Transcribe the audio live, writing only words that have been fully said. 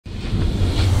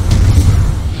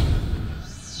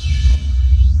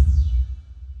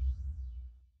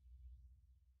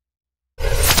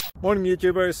Morning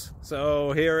YouTubers.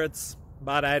 So here it's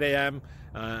about 8 a.m.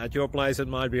 At your place it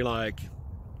might be like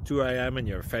 2 a.m. and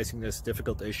you're facing this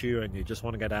difficult issue and you just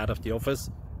want to get out of the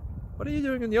office. What are you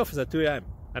doing in the office at 2 a.m.?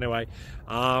 Anyway,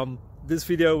 this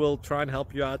video will try and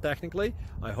help you out technically.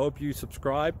 I hope you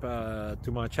subscribe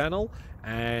to my channel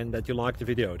and that you like the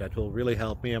video. That will really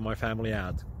help me and my family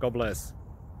out. God bless.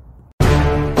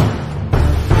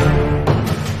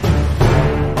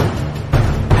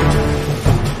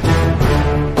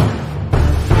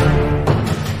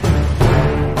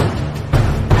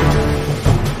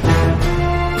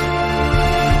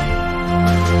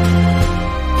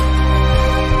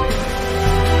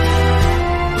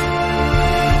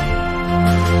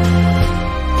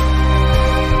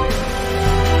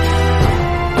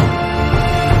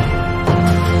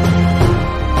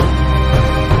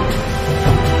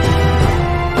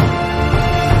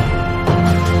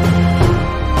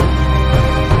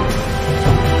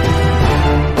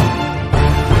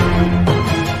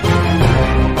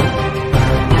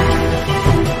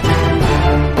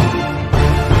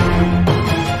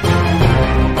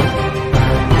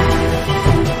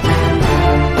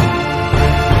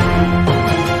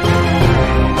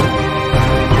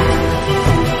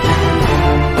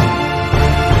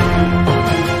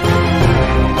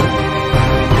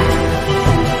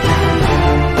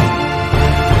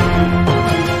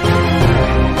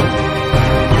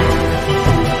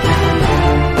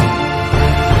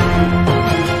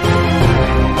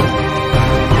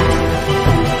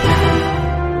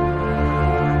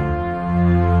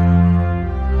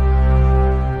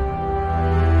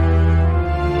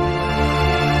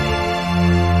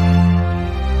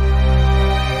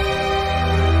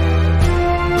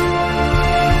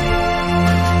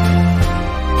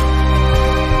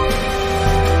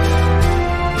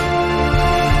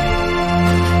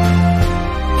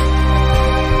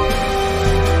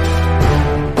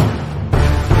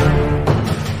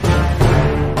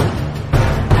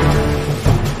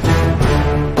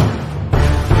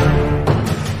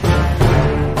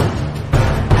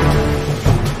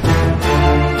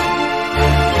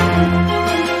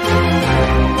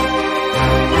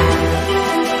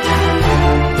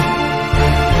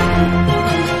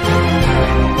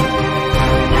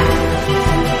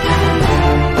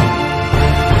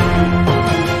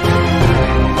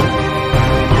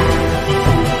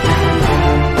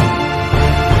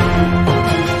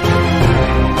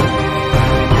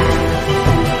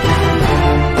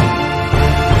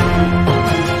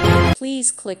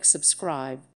 Please click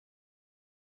subscribe.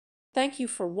 Thank you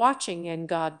for watching and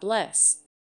God bless.